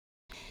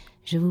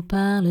Je vous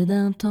parle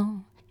d'un temps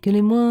que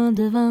les moins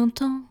de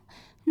 20 ans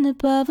ne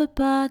peuvent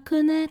pas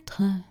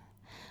connaître.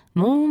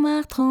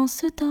 Montmartre en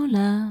ce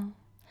temps-là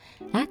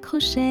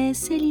accrochait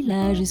ses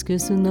lilas jusque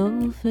sous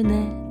nos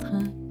fenêtres.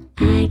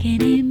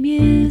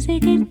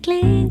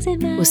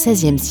 Au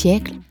XVIe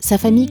siècle, sa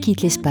famille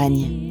quitte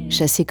l'Espagne,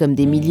 chassée comme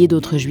des milliers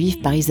d'autres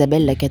juifs par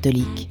Isabelle la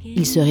catholique.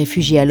 Ils se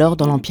réfugient alors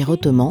dans l'Empire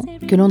ottoman,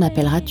 que l'on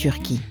appellera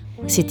Turquie.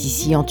 C'est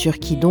ici, en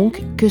Turquie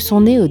donc, que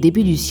sont nés au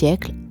début du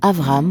siècle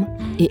Avram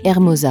et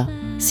Hermosa,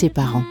 ses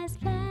parents.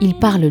 Ils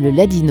parlent le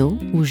ladino,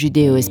 ou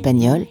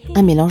judéo-espagnol,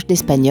 un mélange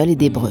d'espagnol et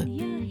d'hébreu.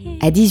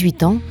 À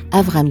 18 ans,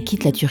 Avram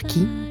quitte la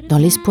Turquie dans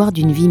l'espoir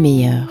d'une vie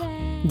meilleure.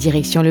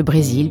 Direction le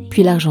Brésil,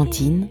 puis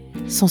l'Argentine,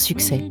 sans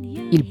succès.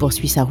 Il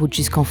poursuit sa route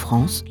jusqu'en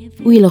France,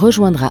 où il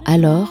rejoindra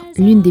alors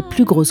l'une des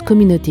plus grosses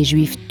communautés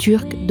juives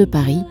turques de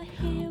Paris,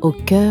 au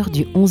cœur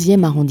du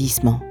 11e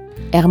arrondissement.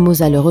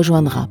 Hermosa le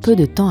rejoindra peu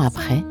de temps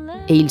après,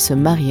 et ils se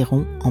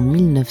marieront en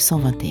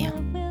 1921.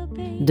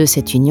 De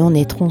cette union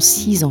naîtront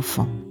 6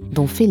 enfants,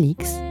 dont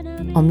Félix,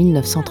 en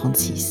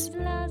 1936.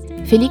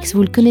 Félix,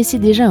 vous le connaissez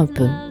déjà un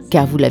peu,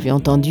 car vous l'avez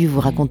entendu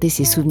vous raconter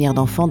ses souvenirs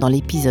d'enfant dans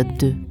l'épisode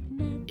 2.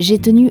 J'ai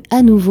tenu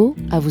à nouveau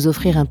à vous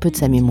offrir un peu de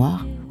sa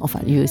mémoire,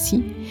 enfin lui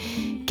aussi,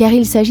 car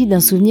il s'agit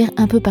d'un souvenir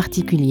un peu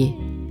particulier.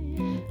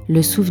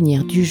 Le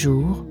souvenir du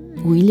jour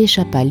où il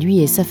échappa, lui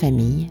et sa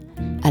famille,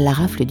 à la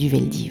rafle du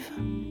Veldiv.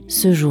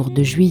 Ce jour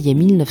de juillet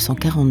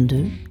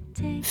 1942,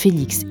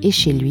 Félix est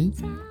chez lui,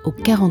 au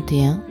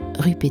 41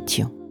 rue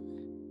Pétion.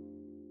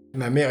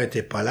 Ma mère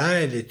n'était pas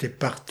là, elle était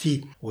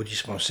partie au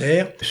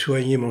dispensaire,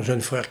 soigner mon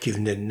jeune frère qui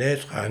venait de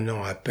naître, 1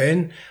 an à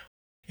peine.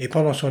 Et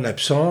pendant son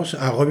absence,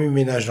 un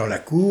remue-ménage dans la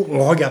cour,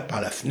 on regarde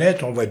par la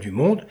fenêtre, on voit du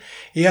monde,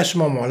 et à ce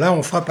moment-là,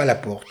 on frappe à la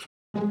porte.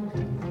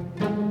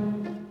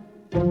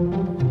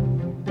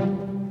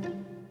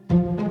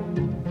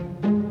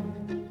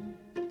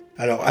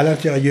 Alors, à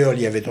l'intérieur,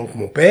 il y avait donc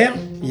mon père,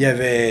 il y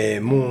avait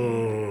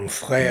mon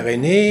frère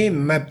aîné,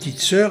 ma petite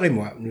sœur et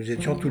moi. Nous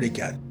étions tous les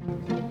 4.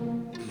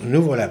 On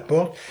ouvre la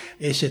porte,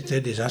 et c'était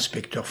des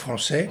inspecteurs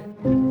français.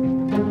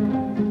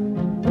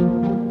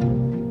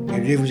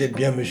 Il dit, vous êtes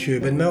bien monsieur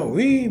Benmar?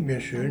 Oui, bien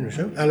sûr, nous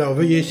sommes. Alors,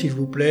 veuillez, s'il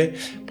vous plaît,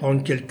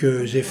 prendre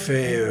quelques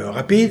effets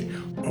rapides.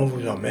 On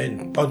vous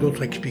emmène, pas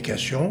d'autres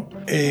explications,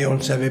 et on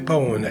ne savait pas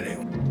où on allait.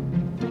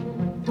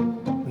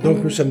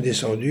 Donc, nous sommes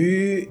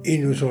descendus,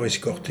 ils nous ont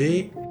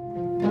escortés.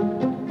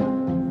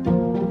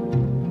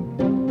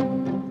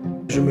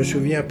 Je me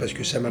souviens, parce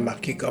que ça m'a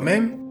marqué quand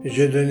même,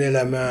 je donnais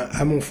la main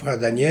à mon frère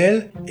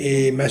Daniel,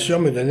 et ma sœur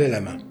me donnait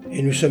la main.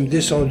 Et nous sommes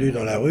descendus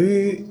dans la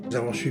rue, nous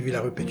avons suivi la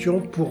rue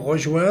Pétion pour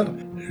rejoindre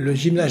le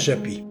gymnase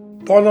Japy.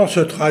 Pendant ce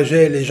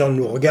trajet, les gens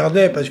nous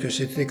regardaient parce que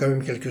c'était quand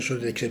même quelque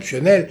chose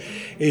d'exceptionnel.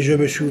 Et je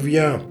me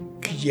souviens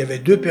qu'il y avait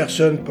 2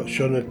 personnes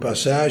sur notre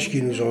passage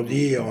qui nous ont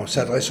dit, en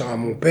s'adressant à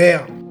mon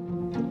père,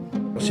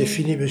 « C'est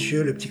fini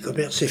monsieur, le petit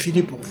commerce, c'est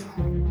fini pour vous. »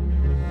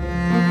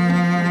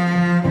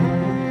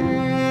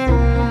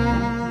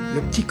 Le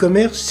petit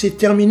commerce, c'est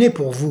terminé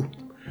pour vous.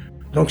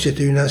 Donc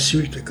c'était une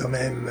insulte quand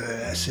même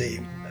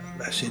assez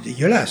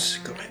dégueulasse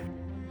quand même.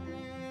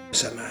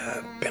 Ça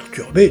m'a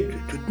perturbé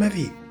toute ma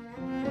vie.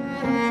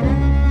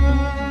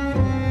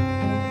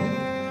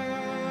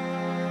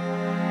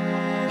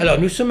 Alors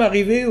nous sommes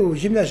arrivés au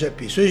gymnase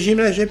Japy. Ce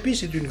gymnase Japy,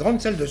 c'est une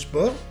grande salle de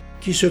sport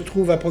qui se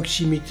trouve à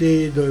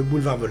proximité de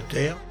boulevard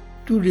Voltaire.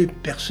 Toutes les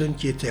personnes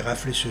qui étaient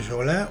raflées ce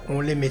jour-là, on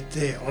les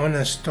mettait en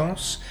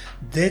instance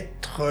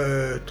d'être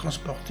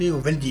transportées au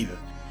Veldiv.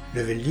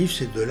 Le Veldiv,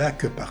 c'est de là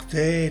que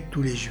partaient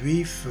tous les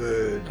juifs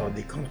dans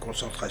des camps de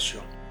concentration.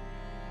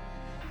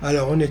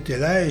 Alors on était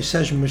là, et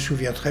ça je me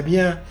souviens très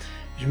bien.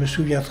 Je me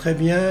souviens très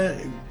bien,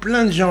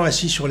 plein de gens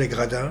assis sur les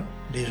gradins,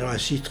 des gens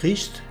assis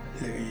tristes.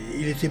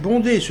 Il était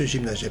bondé ce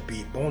gymnase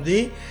Japy,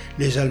 bondé.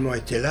 Les Allemands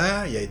étaient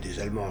là, il y avait des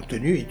Allemands en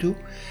tenue et tout.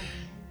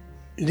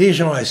 Des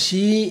gens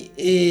assis,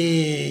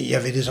 et il y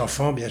avait des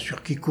enfants bien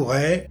sûr qui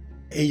couraient.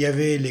 Et il y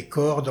avait les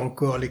cordes,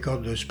 encore les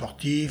cordes de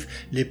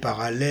sportifs, les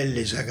parallèles,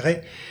 les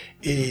agrès.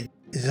 Et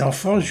les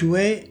enfants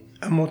jouaient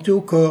à monter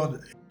aux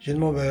cordes. J'ai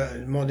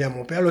demandé à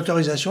mon père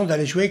l'autorisation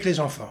d'aller jouer avec les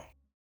enfants.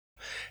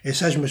 Et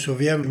ça, je me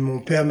souviens, mon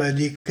père m'a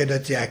dit «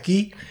 Kadate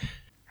Aki »,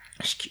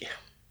 ce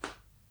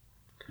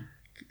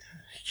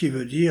qui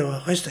veut dire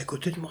 « reste à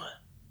côté de moi ».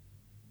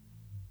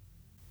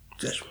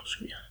 Ça, je m'en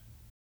souviens.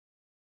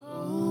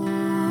 All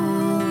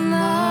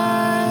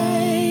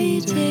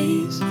my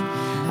days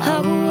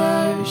I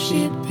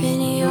worship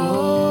in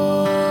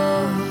your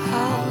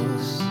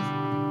house.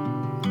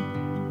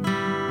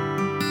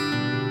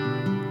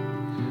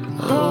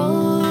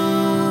 All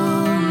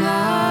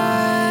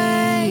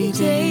my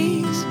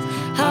days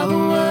I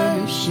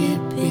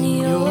worship in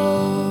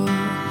your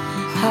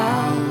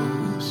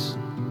house.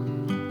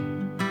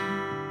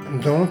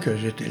 Donc,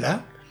 j'étais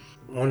là.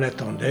 On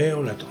attendait,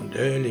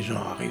 les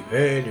gens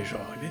arrivaient.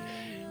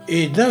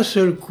 Et d'un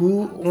seul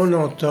coup, on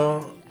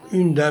entend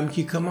une dame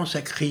qui commence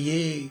à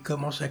crier,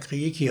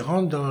 qui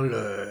rentre dans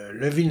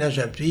le village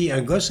Japy,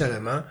 un gosse à la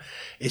main,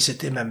 et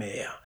c'était ma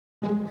mère.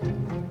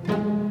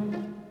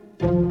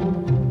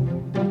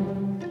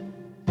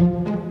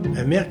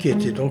 Ma mère qui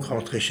était donc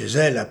rentrée chez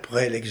elle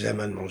après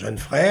l'examen de mon jeune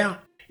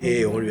frère.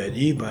 Et on lui a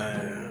dit,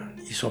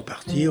 ils sont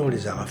partis, on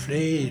les a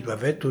raflés, ils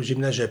doivent être au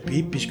gymnase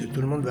Japy, puisque tout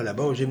le monde va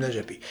là-bas au gymnase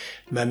Japy.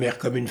 Ma mère,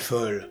 comme une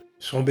folle,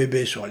 son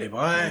bébé sur les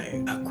bras,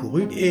 a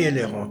couru et elle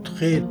est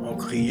rentrée en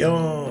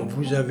criant «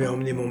 Vous avez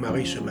emmené mon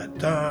mari ce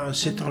matin,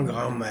 c'est un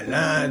grand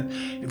malade,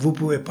 vous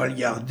pouvez pas le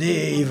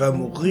garder, il va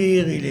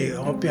mourir, il est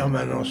en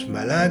permanence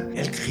malade. »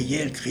 Elle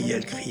criait, elle criait,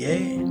 elle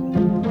criait.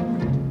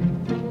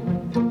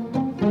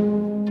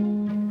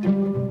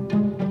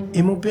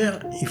 Et mon père,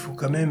 il faut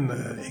quand même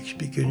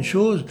expliquer une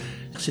chose,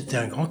 c'était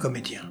un grand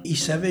comédien. Il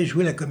savait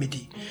jouer la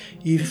comédie.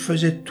 Il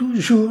faisait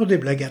toujours des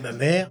blagues à ma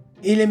mère,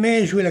 il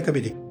aimait jouer la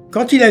comédie.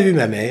 Quand il a vu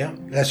ma mère,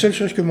 la seule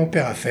chose que mon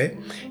père a fait,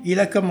 il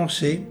a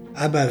commencé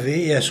à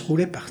baver et à se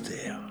rouler par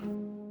terre.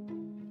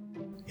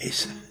 Et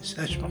ça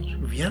je m'en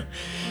souviens,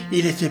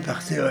 il était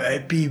par terre, et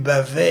puis il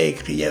bavait, il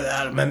criait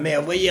à ma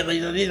mère, voyez,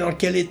 regardez dans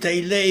quel état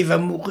il est, il va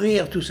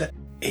mourir, tout ça.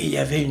 Et il y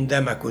avait une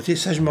dame à côté,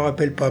 ça je me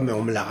rappelle pas, mais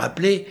on me l'a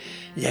rappelé,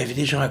 il y avait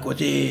des gens à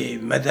côté,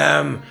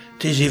 madame,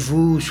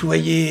 taisez-vous,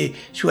 soyez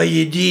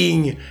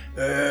digne,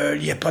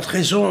 il n'y a pas de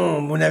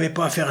raison, vous n'avez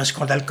pas à faire un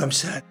scandale comme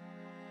ça.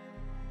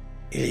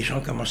 Et les gens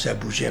commençaient à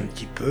bouger un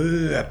petit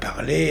peu, à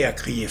parler, à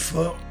crier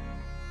fort.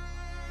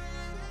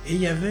 Et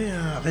il y avait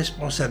un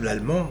responsable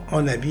allemand,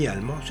 en habit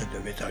allemand, ça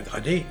devait être un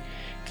gradé,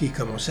 qui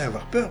commençait à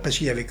avoir peur, parce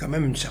qu'il y avait quand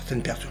même une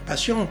certaine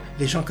perturbation.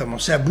 Les gens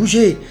commençaient à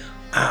bouger,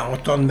 à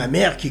entendre ma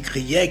mère qui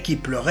criait, qui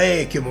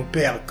pleurait, et que mon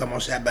père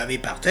commençait à baver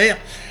par terre.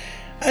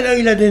 Alors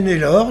il a donné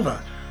l'ordre,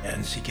 un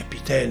de ses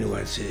capitaines ou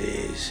un de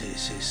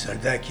ses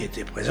soldats qui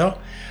étaient présents,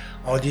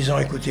 en disant,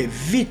 écoutez,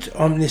 vite,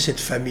 emmenez cette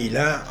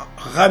famille-là,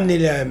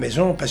 ramenez-la à la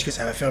maison, parce que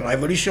ça va faire une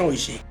révolution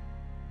ici.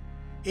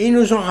 Et ils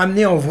nous ont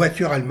ramenés en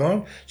voiture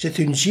allemande,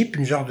 c'était une Jeep,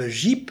 une genre de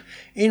Jeep,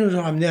 et ils nous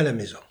ont ramenés à la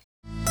maison.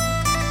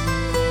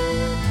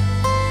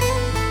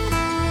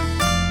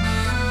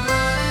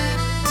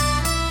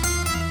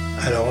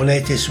 Alors on a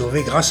été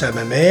sauvés grâce à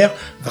ma mère,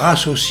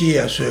 grâce aussi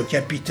à ce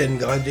capitaine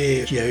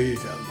gradé qui a eu,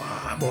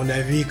 à mon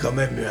avis, quand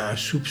même un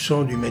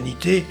soupçon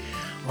d'humanité.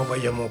 En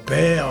voyant mon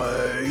père,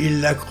 il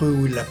l'a cru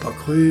ou il l'a pas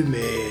cru, mais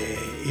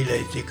il a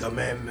été quand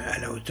même à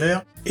la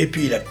hauteur. Et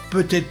puis il a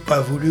peut-être pas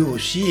voulu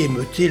aussi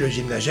émeuter le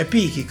gymnase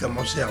Japy qui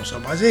commençait à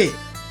s'embraser.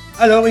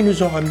 Alors ils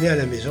nous ont ramenés à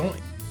la maison.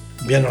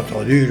 Bien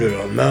entendu, le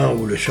lendemain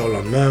ou le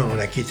surlendemain, on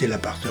a quitté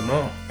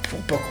l'appartement pour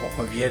pas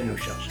qu'on revienne nous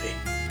chercher.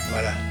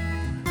 Voilà.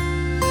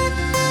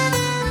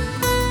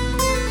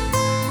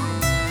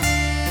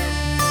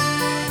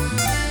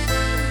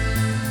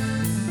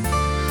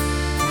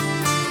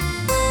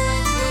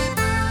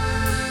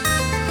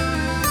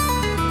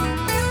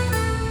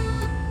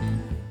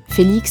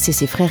 Félix et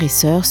ses frères et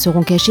sœurs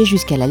seront cachés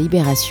jusqu'à la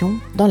Libération,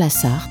 dans la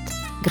Sarthe,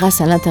 grâce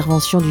à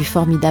l'intervention du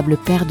formidable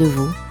père de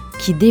Vaux,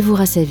 qui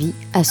dévouera sa vie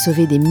à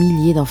sauver des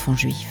milliers d'enfants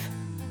juifs.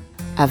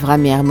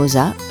 Avram et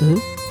Hermosa, eux,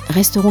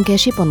 resteront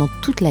cachés pendant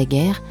toute la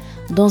guerre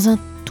dans un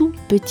tout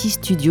petit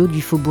studio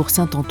du faubourg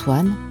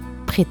Saint-Antoine,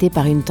 prêté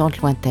par une tante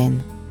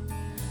lointaine.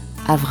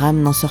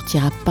 Avram n'en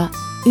sortira pas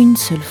une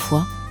seule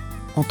fois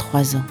en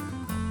 3 ans.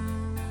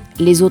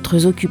 Les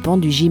autres occupants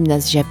du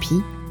gymnase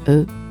Japy,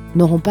 eux,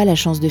 n'auront pas la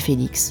chance de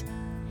Félix.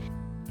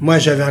 Moi,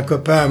 j'avais un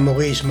copain,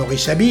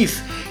 Maurice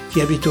Abif,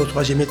 qui habitait au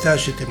 3e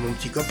étage, c'était mon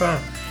petit copain.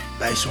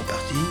 Ils sont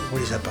partis, on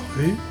les a pas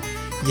revus.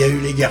 Il y a eu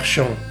les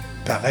Garçons,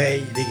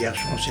 pareil, les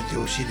Garçons, c'était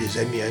aussi des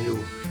amis à nous.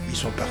 Ils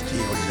sont partis,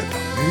 on les a pas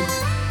revus.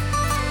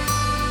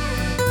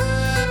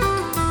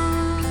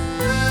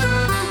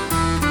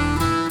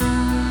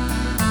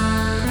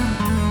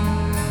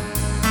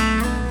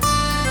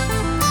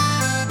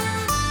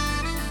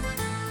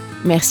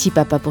 Merci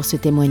papa pour ce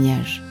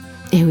témoignage.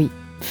 Et oui,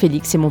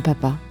 Félix est mon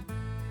papa.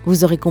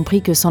 Vous aurez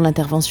compris que sans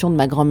l'intervention de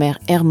ma grand-mère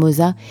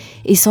Hermosa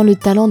et sans le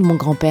talent de mon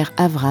grand-père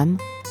Avram,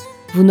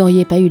 vous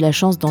n'auriez pas eu la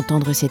chance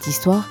d'entendre cette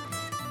histoire,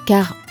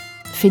 car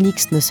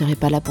Félix ne serait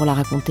pas là pour la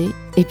raconter,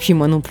 et puis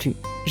moi non plus,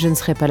 je ne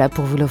serais pas là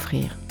pour vous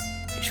l'offrir.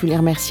 Je voulais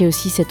remercier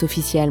aussi cet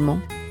officier allemand.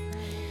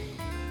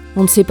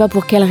 On ne sait pas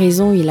pour quelle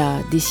raison il a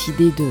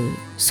décidé de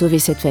sauver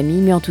cette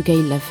famille, mais en tout cas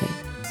il l'a fait.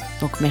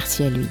 Donc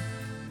merci à lui.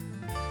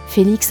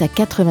 Félix a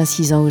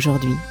 86 ans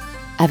aujourd'hui.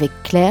 Avec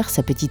Claire,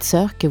 sa petite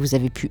sœur, que vous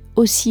avez pu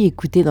aussi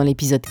écouter dans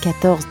l'épisode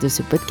 14 de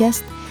ce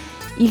podcast,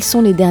 ils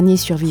sont les derniers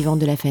survivants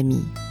de la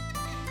famille.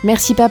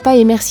 Merci papa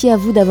et merci à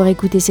vous d'avoir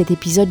écouté cet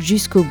épisode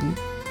jusqu'au bout.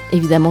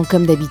 Évidemment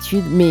comme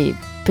d'habitude, mais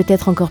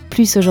peut-être encore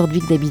plus aujourd'hui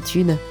que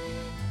d'habitude,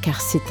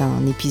 car c'est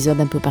un épisode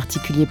un peu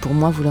particulier pour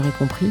moi, vous l'aurez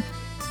compris.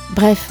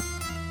 Bref,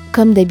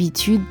 comme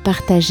d'habitude,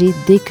 partagez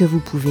dès que vous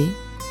pouvez.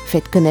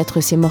 Faites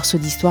connaître ces morceaux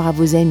d'histoire à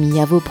vos amis,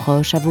 à vos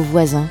proches, à vos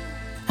voisins,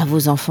 à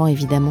vos enfants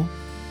évidemment.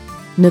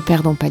 Ne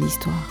perdons pas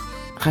l'histoire,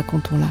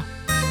 racontons-la.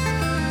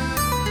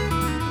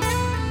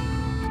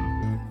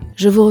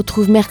 Je vous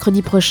retrouve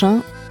mercredi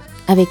prochain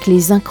avec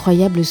les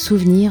incroyables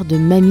souvenirs de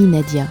Mamie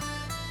Nadia,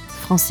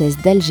 française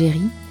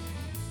d'Algérie,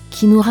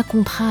 qui nous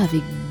racontera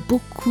avec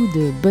beaucoup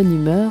de bonne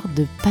humeur,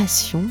 de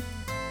passion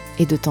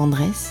et de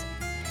tendresse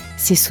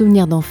ses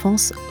souvenirs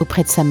d'enfance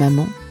auprès de sa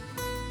maman,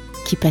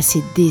 qui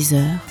passait des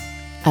heures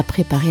à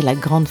préparer la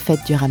grande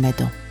fête du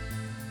Ramadan.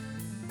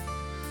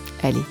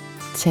 Allez,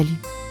 salut!